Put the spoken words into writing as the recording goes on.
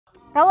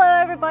Hello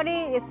everybody,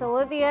 it's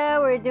Olivia.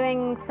 We're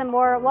doing some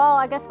more, well,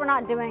 I guess we're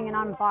not doing an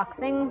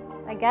unboxing,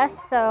 I guess.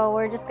 So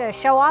we're just gonna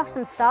show off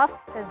some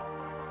stuff, because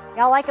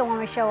y'all like it when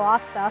we show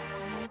off stuff.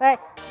 But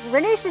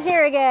Ronisha's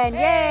here again,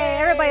 yay!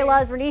 Everybody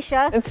loves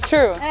Ronisha. It's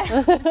true.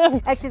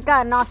 And she's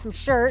got an awesome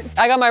shirt.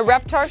 I got my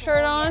Reptar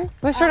shirt on.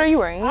 What shirt are you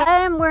wearing?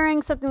 I'm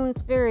wearing something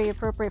that's very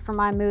appropriate for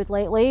my mood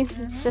lately.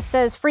 It just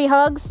says free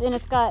hugs, and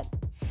it's got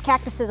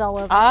cactuses all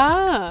over.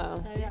 Ah.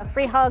 So yeah,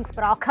 free hugs,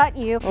 but I'll cut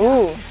you.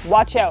 Ooh,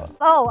 watch out.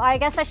 Oh, I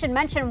guess I should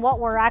mention what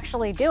we're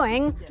actually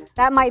doing.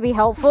 That might be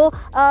helpful.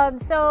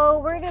 So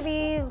we're gonna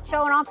be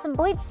showing off some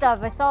Bleach stuff.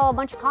 I saw a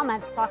bunch of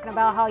comments talking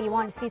about how you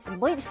wanted to see some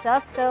Bleach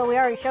stuff, so we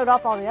already showed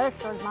off all the other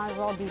swords, might as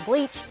well do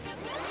Bleach.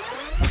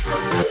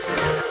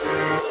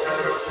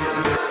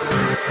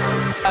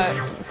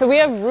 So we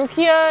have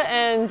Rukia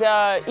and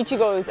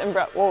Ichigo's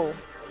umbrella. Whoa.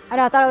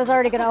 I thought I was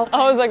already gonna open it.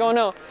 I was like, oh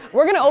no.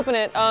 We're gonna open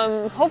it.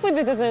 Hopefully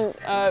this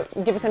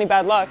doesn't give us any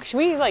bad luck. Should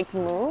we like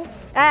move?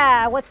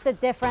 Ah, what's the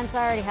difference?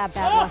 I already have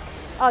bad luck.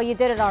 Oh, you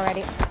did it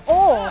already.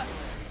 Oh!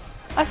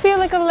 I feel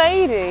like a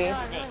lady.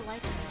 I really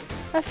like this.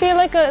 I feel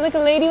like a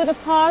lady with a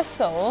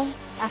parcel.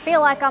 I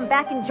feel like I'm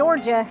back in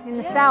Georgia, in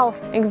the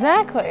South.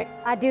 Exactly.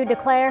 I do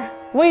declare.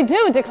 We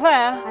do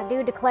declare. I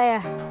do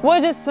declare.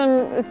 We're just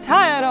some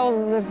tired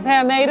old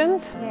fair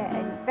maidens.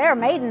 Yeah, fair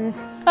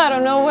maidens. I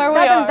don't know where we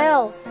are. Southern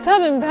belles.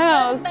 Southern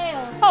belles. Southern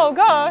belles. Oh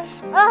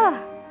gosh.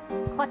 Ah,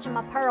 clutching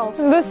my pearls.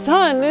 The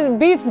sun, it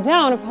beats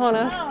down upon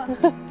us.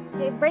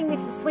 Bring me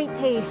some sweet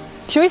tea.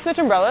 Should we switch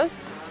umbrellas?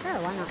 Sure,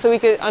 why not? So we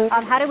could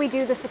How do we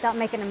do this without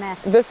making a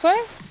mess? this way?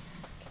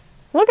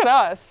 Look at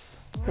us.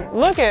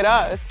 Look at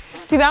us.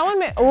 See that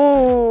one?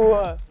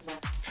 Ooh.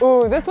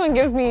 Ooh, this one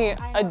gives me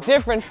a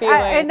different feeling.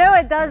 I know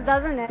it does,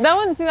 doesn't it? That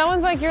one, see that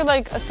one's like you're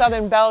like a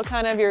Southern belle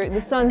kind of,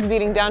 the sun's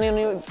beating down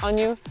on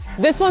you.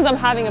 This one's I'm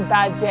having a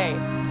bad day.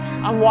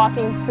 I'm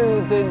walking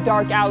through the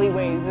dark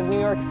alleyways of New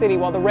York City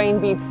while the rain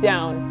beats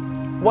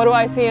down. What do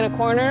I see in a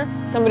corner?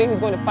 Somebody who's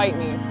going to fight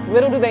me.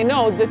 Little do they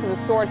know this is a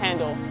sword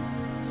handle.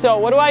 So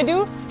what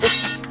do?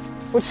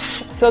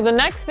 So the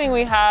next thing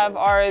we have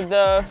are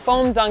the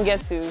foam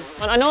Zangetsus.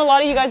 I know a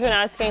lot of you guys have been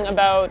asking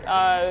about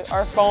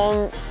our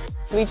foam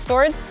Bleach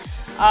swords.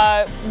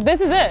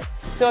 This is it.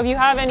 So if you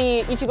have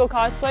any Ichigo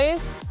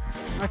cosplays,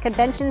 Or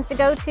conventions to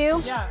go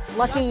to? Yeah.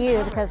 Lucky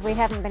you, because we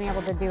haven't been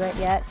able to do it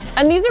yet.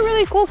 and these are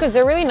really cool because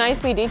they're really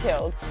nicely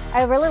detailed.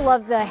 I really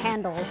love the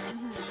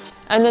handles.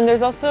 And then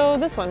there's also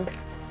this one,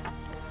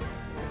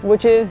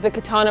 which is the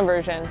Katana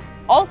version.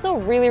 Also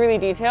really, really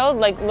detailed.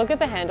 Like, look at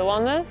the handle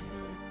on this.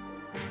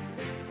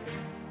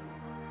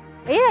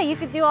 But yeah, you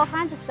could do all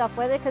kinds of stuff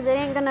with it because it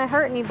ain't gonna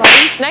hurt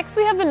anybody. Next,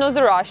 we have the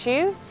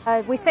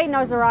Nozarashis. We say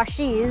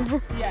Nozarashis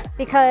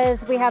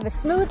because we have a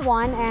smooth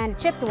one and a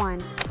chipped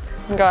one.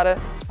 Got it.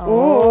 Oh.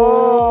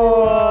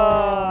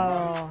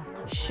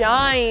 Ooh.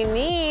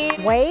 Shiny.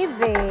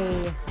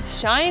 Wavy.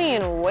 Shiny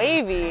and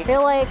wavy. I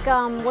feel like,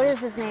 what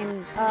is his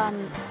name?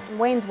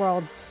 Wayne's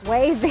World.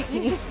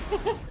 Wavy.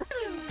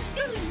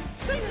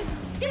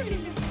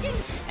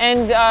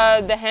 And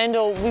the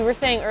handle, we were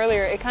saying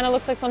earlier, it kind of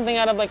looks like something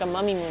out of like a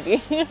mummy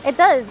movie. It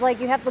does, like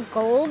you have the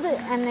gold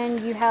and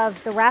then you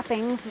have the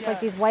wrappings, like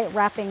these white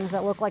wrappings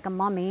that look like a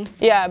mummy.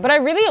 Yeah, but I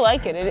really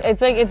like it.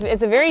 It's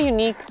a very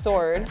unique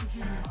sword.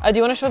 Do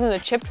you want to show them the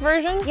chipped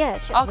version? Yeah,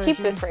 chipped I'll version.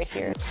 keep this right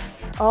here.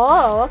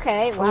 Oh,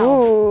 okay, wow.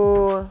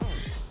 Ooh.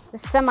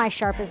 It's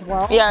semi-sharp as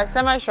well. Yeah,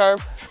 semi-sharp.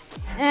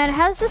 And it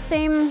has the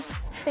same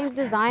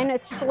design.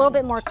 It's just a little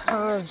bit more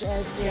curved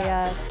as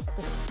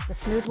the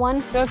smooth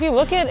one. So if you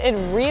look at it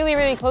really,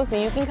 really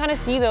closely, you can kind of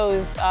see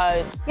those.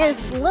 Yeah,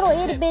 there's little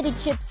itty bitty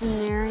chips in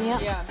there.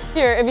 Yep. Yeah.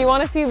 Here, if you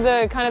want to see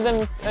the kind of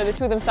them, the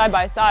two of them side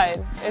by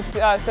side, it's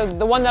so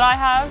the one that I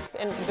have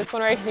and this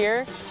one right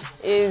here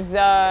is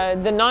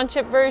the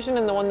non-chip version,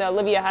 and the one that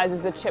Olivia has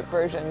is the chip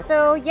version.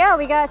 So yeah,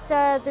 we got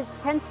the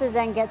Tensa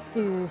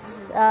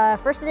Zangetsus,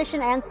 first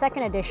edition and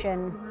second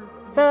edition.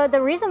 So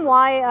the reason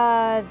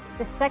why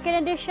the second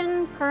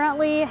edition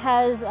currently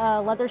has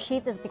a leather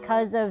sheath is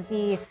because of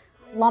the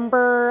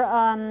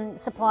lumber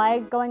supply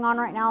going on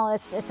right now.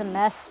 It's a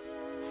mess.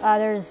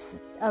 There's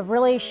a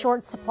really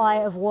short supply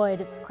of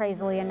wood,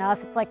 crazily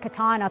enough. It's like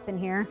Katana up in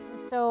here.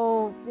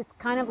 So it's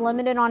kind of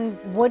limited on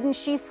wooden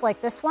sheaths like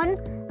this one.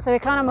 So we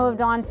kind of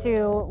moved on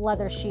to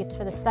leather sheaths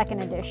for the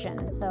second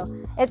edition.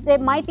 So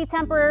it might be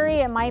temporary,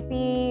 it might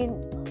be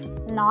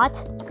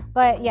not.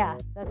 But yeah,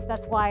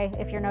 that's why,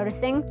 if you're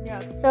noticing. Yeah.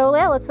 So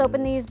yeah, let's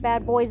open these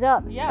bad boys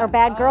up. Yeah. Or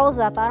bad girls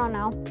up, I don't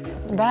know.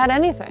 Bad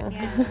anything.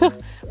 Yeah.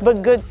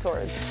 But good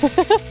swords.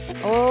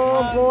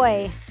 Oh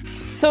boy.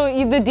 So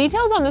the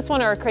details on this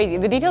one are crazy.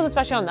 The details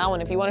especially on that one,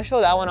 if you want to show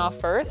that one off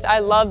first. I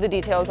love the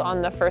details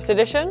on the first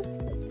edition.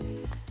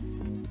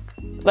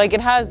 Like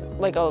it has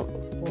like a,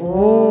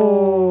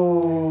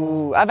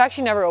 ooh. I've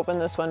actually never opened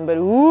this one, but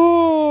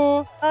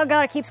ooh. Oh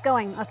God, it keeps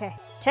going, okay.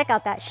 Check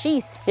out that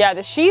sheath. Yeah,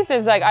 the sheath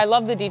is like, I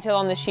love the detail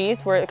on the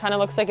sheath where it kind of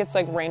looks like it's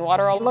like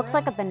rainwater all over. It looks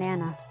like a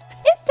banana.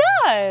 It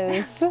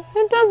does.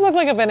 It does look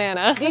like a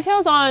banana.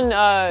 Details on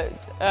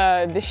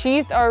the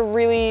sheath are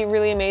really,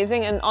 really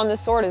amazing, and on the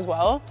sword as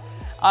well.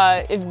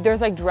 If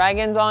there's like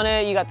dragons on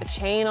it, you got the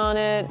chain on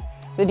it.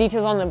 The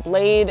details on the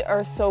blade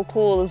are so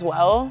cool as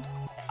well.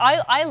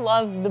 I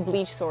love the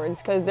Bleach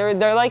swords because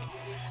they're like,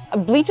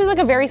 Bleach is like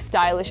a very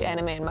stylish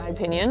anime in my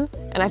opinion,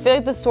 and I feel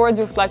like the swords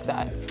reflect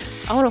that.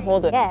 I want to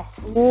hold it.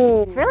 Yes.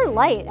 Ooh. It's really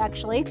light,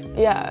 actually.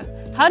 Yeah.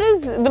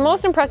 The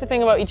most impressive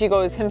thing about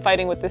Ichigo is him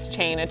fighting with this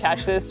chain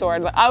attached to his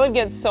sword, but I would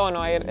get so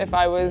annoyed if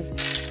I was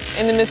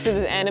in the midst of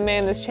this anime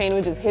and this chain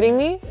was just hitting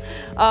me.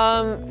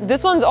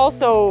 This one's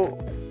also,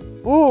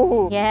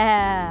 ooh.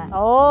 Yeah.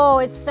 Oh,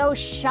 it's so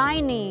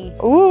shiny.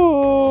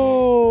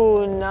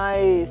 Ooh,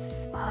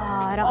 nice.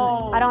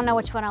 Oh, I don't know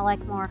which one I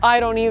like more. I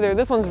don't either.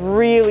 This one's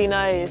really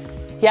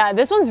nice. Yeah,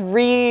 this one's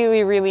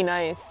really, really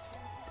nice.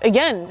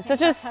 Again,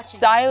 such a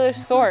stylish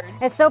sword.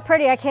 It's so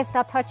pretty, I can't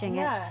stop touching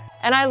it.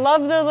 And I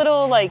love the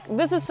little, like,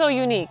 this is so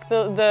unique.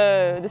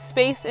 The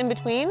space in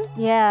between.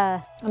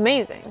 Yeah.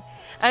 Amazing.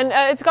 And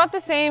it's got the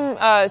same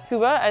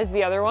tsuba as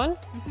the other one.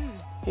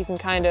 You can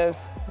kind of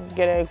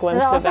get a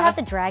glimpse of that. Does it also have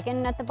the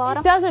dragon at the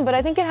bottom? It doesn't, but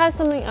I think it has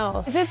something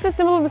else. Is it the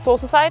symbol of the Soul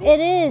Society? It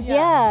is,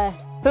 yeah.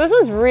 So this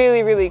one's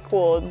really, really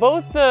cool.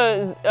 Both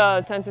the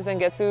Tensa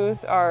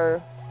Zangetsus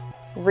are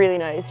really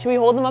nice. Should we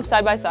hold them up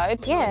side by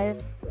side? Yeah.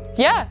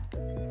 Yeah.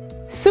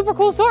 Super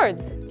cool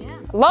swords. Yeah.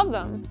 Love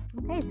them.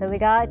 Okay, so we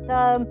got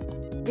the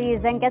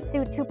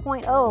Zangetsu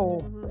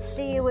 2.0. Let's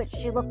see what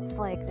she looks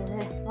like.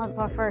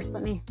 Well, first,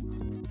 let me...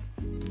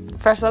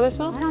 Fresh leather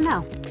smell? I don't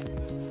know.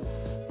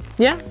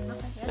 Yeah.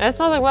 That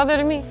smells like leather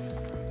to me.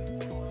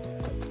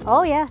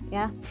 Oh, yeah,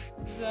 yeah.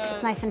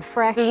 It's nice and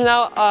fresh. This is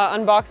now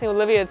unboxing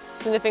Olivia. It's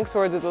sniffing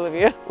swords with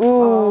Olivia. Ooh.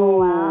 Oh,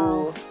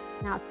 wow.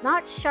 Now, it's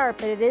not sharp,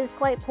 but it is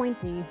quite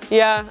pointy.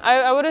 Yeah,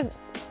 I would have...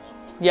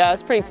 Yeah,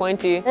 it's pretty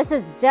pointy. This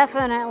is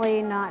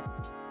definitely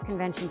not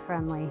convention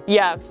friendly.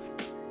 Yeah.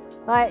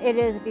 But it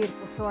is a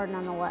beautiful sword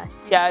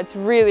nonetheless. Yeah, it's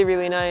really,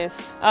 really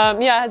nice.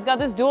 Yeah, it's got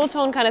this dual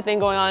tone kind of thing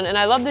going on, and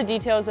I love the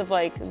details of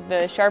like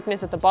the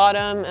sharpness at the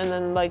bottom and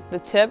then like the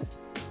tip.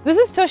 This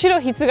is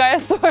Toshiro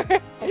Hitsugaya's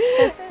sword. It's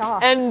so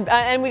soft.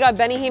 And we got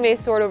Benihime's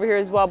sword over here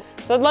as well.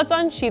 So let's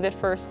unsheath it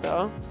first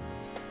though.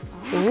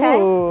 Okay.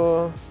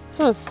 Ooh, this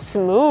one's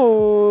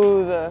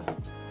smooth.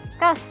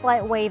 Got a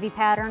slight wavy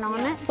pattern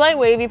on it. Slight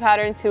wavy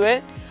pattern to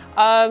it.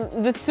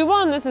 The tsuba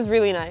on this is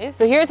really nice.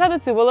 So here's how the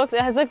tsuba looks. It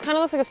has like, kind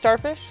of looks like a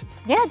starfish.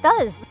 Yeah, it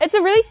does. It's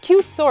a really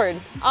cute sword.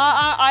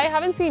 I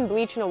haven't seen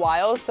Bleach in a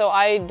while, so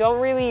I don't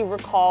really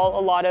recall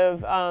a lot of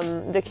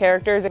the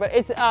characters. But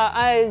it's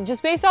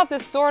just based off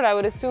this sword, I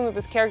would assume that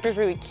this character is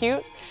really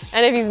cute.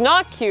 And if he's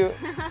not cute,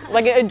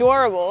 like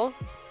adorable,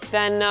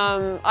 then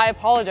I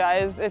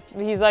apologize if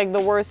he's like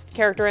the worst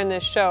character in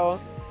this show.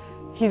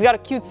 He's got a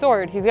cute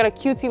sword. He's got a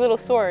cutesy little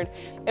sword.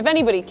 If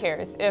anybody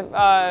cares, if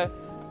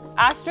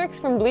Asterix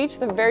from Bleach,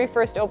 the very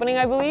first opening,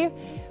 I believe,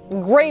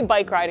 great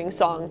bike riding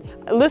song.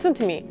 Listen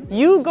to me.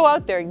 You go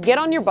out there, get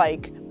on your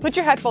bike, put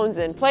your headphones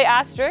in, play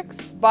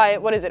Asterix by,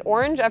 what is it,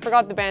 Orange? I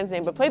forgot the band's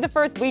name, but play the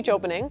first Bleach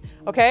opening,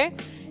 okay?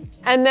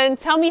 And then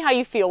tell me how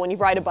you feel when you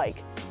ride a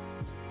bike.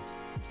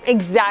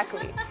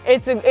 Exactly.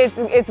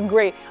 It's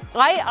great.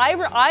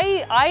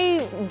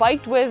 I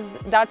biked with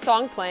that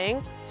song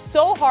playing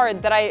so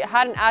hard that I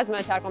had an asthma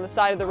attack on the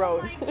side of the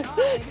road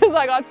because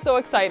I got so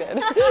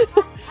excited.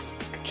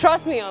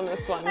 Trust me on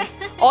this one.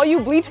 All you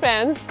Bleach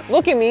fans,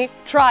 look at me,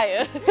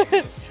 try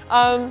it.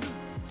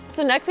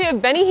 So next we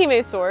have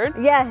Benihime's sword.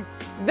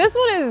 Yes. This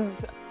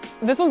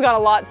one's got a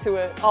lot to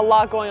it, a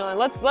lot going on.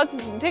 Let's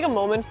take a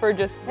moment for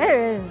just...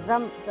 There is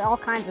all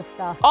kinds of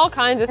stuff. All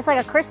kinds of... It's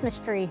like a Christmas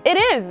tree. It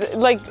is.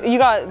 Like, you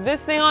got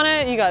this thing on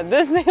it, you got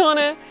this thing on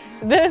it,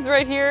 this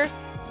right here.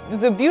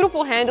 There's a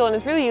beautiful handle and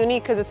it's really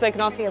unique because it's like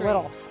not see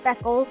little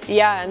speckles.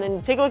 Yeah, and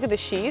then take a look at the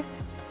sheath.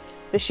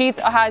 The sheath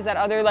has that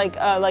other like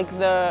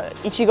the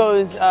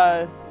Ichigo's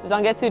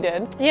Zangetsu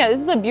did. Yeah, this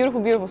is a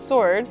beautiful, beautiful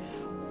sword.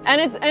 And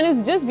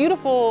it's just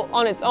beautiful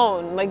on its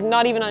own, like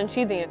not even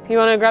unsheathing it. You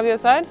wanna grab the other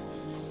side?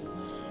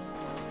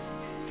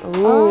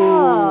 Ooh.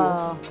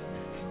 Oh.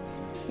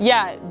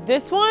 Yeah,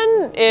 this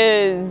one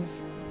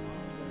is,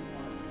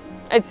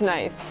 it's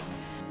nice.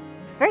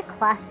 It's very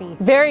classy.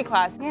 Very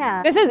classy.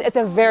 Yeah. It's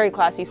a very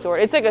classy sword.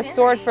 It's like a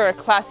sword for a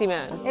classy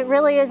man. It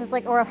really is. It's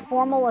like, or a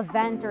formal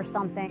event or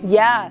something.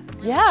 Yeah,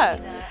 yeah.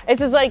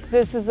 This is like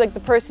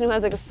the person who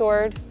has like a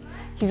sword.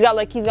 He's got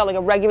like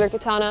a regular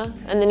katana,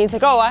 and then he's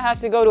like, oh, I have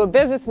to go to a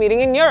business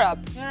meeting in Europe.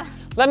 Yeah.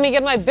 Let me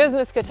get my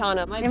business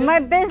katana. My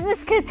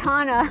business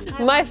katana.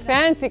 My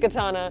fancy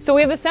katana. So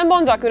we have the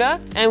Senbon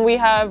Zakura, and we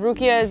have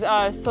Rukia's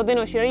Sode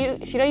no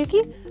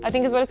Shirayuki, I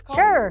think is what it's called.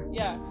 Sure.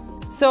 Yeah.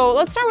 So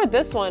let's start with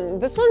this one.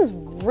 This one's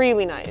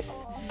really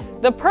nice.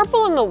 The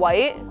purple and the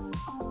white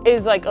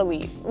is like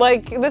elite.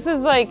 Like, this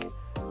is like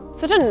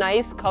such a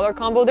nice color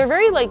combo. They're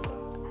very like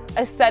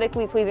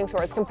aesthetically pleasing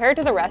swords compared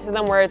to the rest of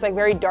them where it's like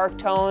very dark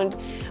toned.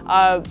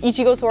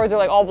 Ichigo swords are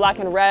like all black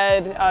and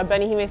red.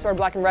 Benihime sword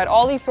black and red.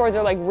 All these swords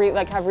are like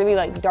have really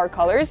like dark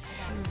colors.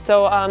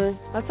 So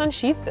let's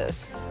unsheath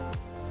this.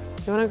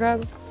 You wanna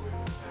grab?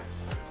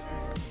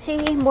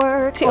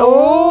 Teamwork.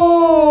 Oh!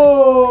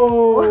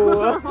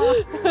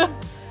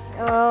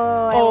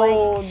 Oh, I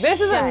like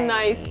this is a shiny.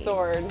 nice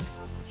sword.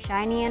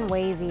 Shiny and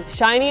wavy.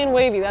 Shiny and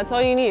wavy, that's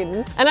all you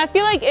need. And I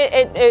feel like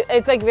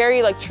it's like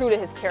very like true to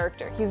his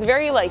character. He's a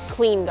very like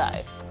clean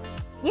guy.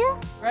 Yeah.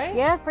 Right?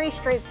 Yeah, pretty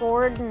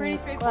straightforward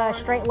and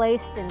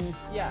straight-laced and...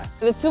 Yeah.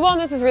 The tsuba on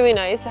this is really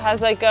nice. It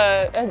has like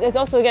a... It's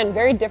also, again,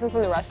 very different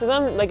from the rest of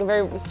them, like a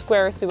very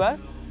square tsuba.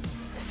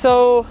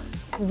 So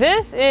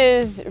this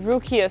is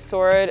Rukia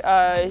sword,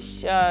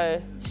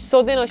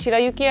 Sode no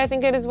Shirayuki, I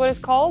think it is what it's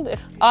called.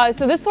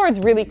 So this sword's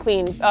really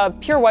clean,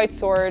 pure white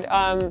sword.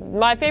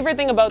 My favorite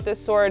thing about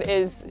this sword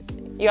is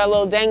you got a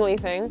little dangly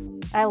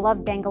thing. I love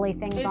dangly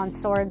things on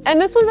swords. And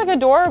this one's like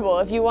adorable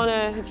if you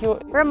wanna,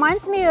 It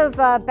reminds me of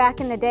back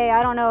in the day.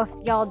 I don't know if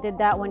y'all did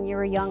that when you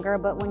were younger,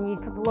 but when you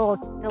put the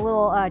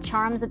little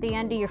charms at the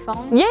end of your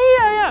phone. Yeah.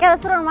 Yeah,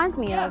 that's what it reminds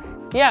me of.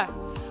 Yeah,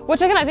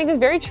 which again I think is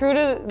very true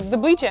to the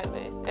Bleach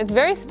anime. It's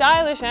very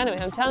stylish anime,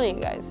 I'm telling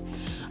you guys.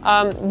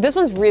 This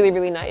one's really,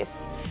 really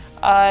nice.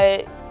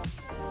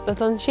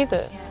 Let's unsheath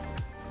it.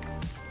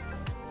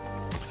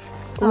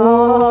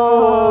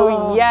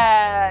 Oh,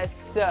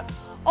 yes.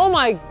 Oh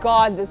my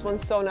God, this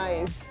one's so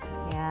nice.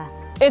 Yeah.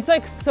 It's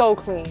like so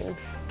clean.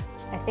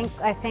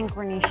 I think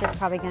Ronisha's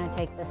probably gonna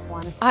take this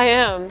one. I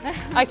am.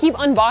 I keep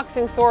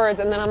unboxing swords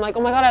and then I'm like,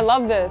 oh my God, I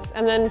love this.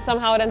 And then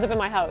somehow it ends up in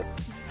my house.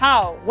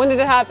 How? When did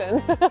it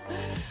happen?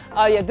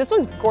 Yeah, this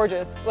one's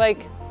gorgeous.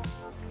 Like,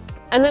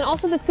 and then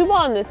also the tsuba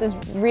on this is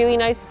really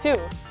nice too.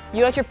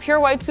 You got your pure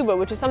white tsuba,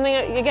 which is something,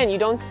 again, you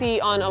don't see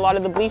on a lot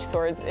of the Bleach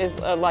swords, is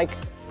like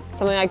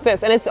something like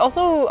this. And it's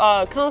also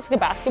kind of looks like a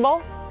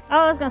basketball. Oh,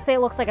 I was gonna say it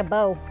looks like a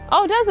bow.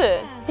 Oh, does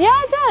it? Yeah,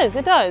 it does,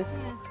 it does.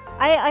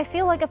 I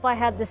feel like if I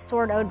had this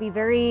sword, I would be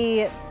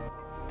very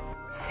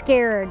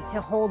scared to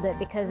hold it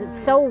because it's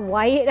so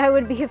white. I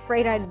would be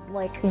afraid I'd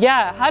like...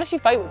 Yeah, how does she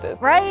fight with this?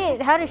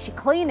 Right, how does she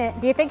clean it?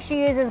 Do you think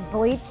she uses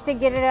bleach to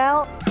get it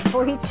out?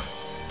 Bleach?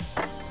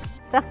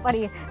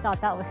 Somebody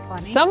thought that was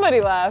funny.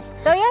 Somebody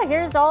laughed. So yeah,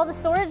 here's all the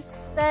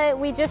swords that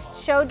we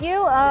just showed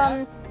you.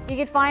 You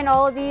can find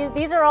all of these.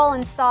 These are all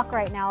in stock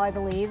right now, I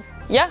believe.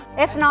 Yeah.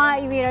 If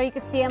not, you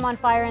could see them on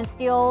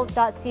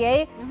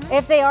fireandsteel.ca.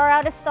 If they are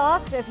out of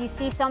stock, if you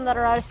see some that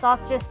are out of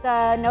stock, just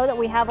know that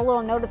we have a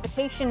little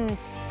notification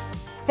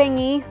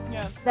thingy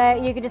that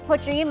you can just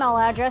put your email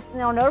address and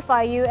they'll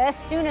notify you as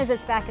soon as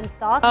it's back in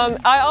stock.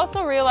 I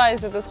also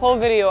realized that this whole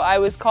video I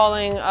was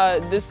calling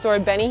this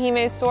sword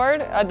Benihime's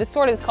sword. This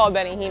sword is called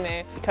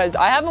Benihime because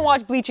I haven't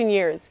watched Bleach in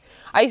years.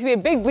 I used to be a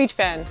big Bleach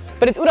fan,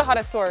 but it's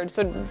Urahara's sword,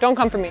 so don't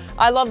come for me.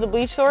 I love the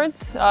Bleach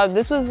swords.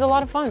 This was a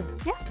lot of fun.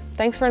 Yeah.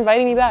 Thanks for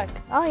inviting me back.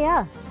 Oh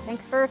yeah,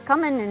 thanks for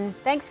coming and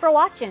thanks for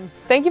watching.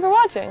 Thank you for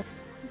watching.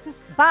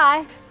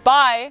 Bye.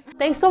 Bye.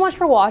 Thanks so much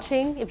for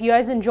watching. If you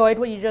guys enjoyed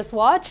what you just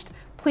watched,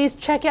 please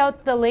check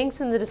out the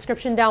links in the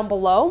description down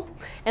below.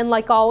 And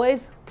like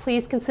always,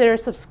 please consider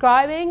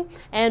subscribing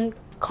and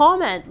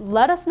comment.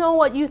 Let us know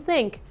what you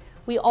think.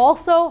 We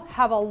also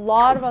have a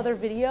lot of other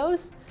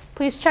videos.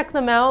 Please check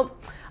them out.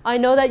 I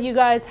know that you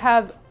guys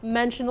have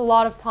mentioned a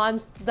lot of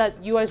times that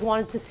you guys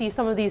wanted to see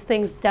some of these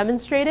things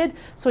demonstrated.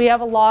 So we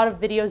have a lot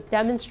of videos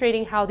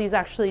demonstrating how these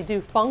actually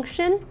do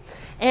function.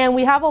 And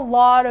we have a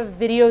lot of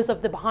videos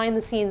of the behind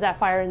the scenes at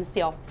Fire and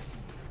Steel.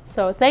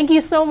 So thank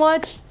you so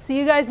much. See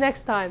you guys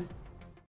next time.